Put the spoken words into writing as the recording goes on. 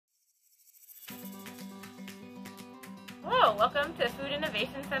Hello, welcome to Food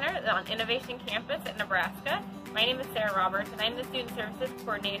Innovation Center on Innovation Campus at Nebraska. My name is Sarah Roberts and I'm the Student Services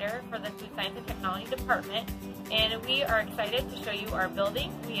Coordinator for the Food Science and Technology Department, and we are excited to show you our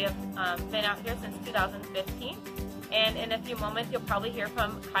building. We have been out here since 2015, and in a few moments you'll probably hear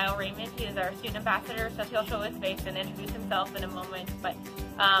from Kyle Raymond. He is our student ambassador, so he'll show his face and introduce himself in a moment, but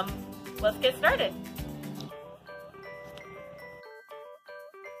let's get started.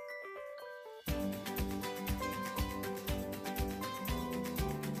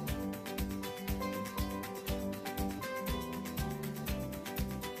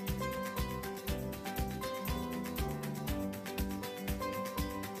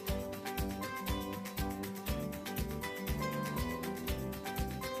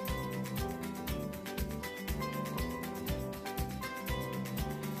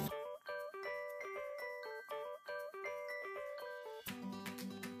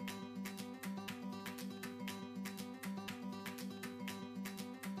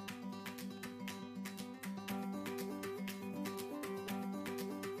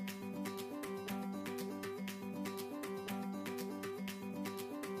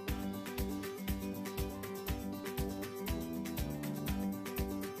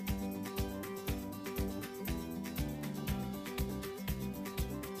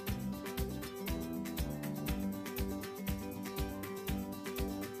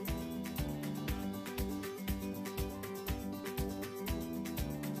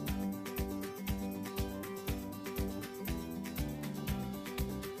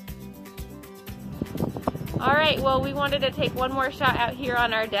 Alright, well, we wanted to take one more shot out here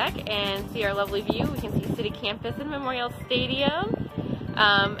on our deck and see our lovely view. We can see City Campus and Memorial Stadium.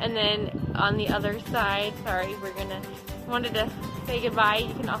 And then on the other side, wanted to say goodbye.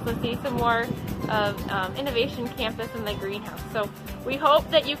 You can also see some more of Innovation Campus and the greenhouse. So we hope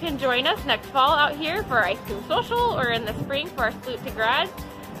that you can join us next fall out here for our ice cream social, or in the spring for our salute to grads,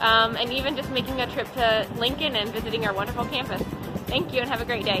 and even just making a trip to Lincoln and visiting our wonderful campus. Thank you and have a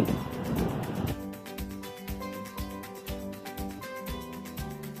great day.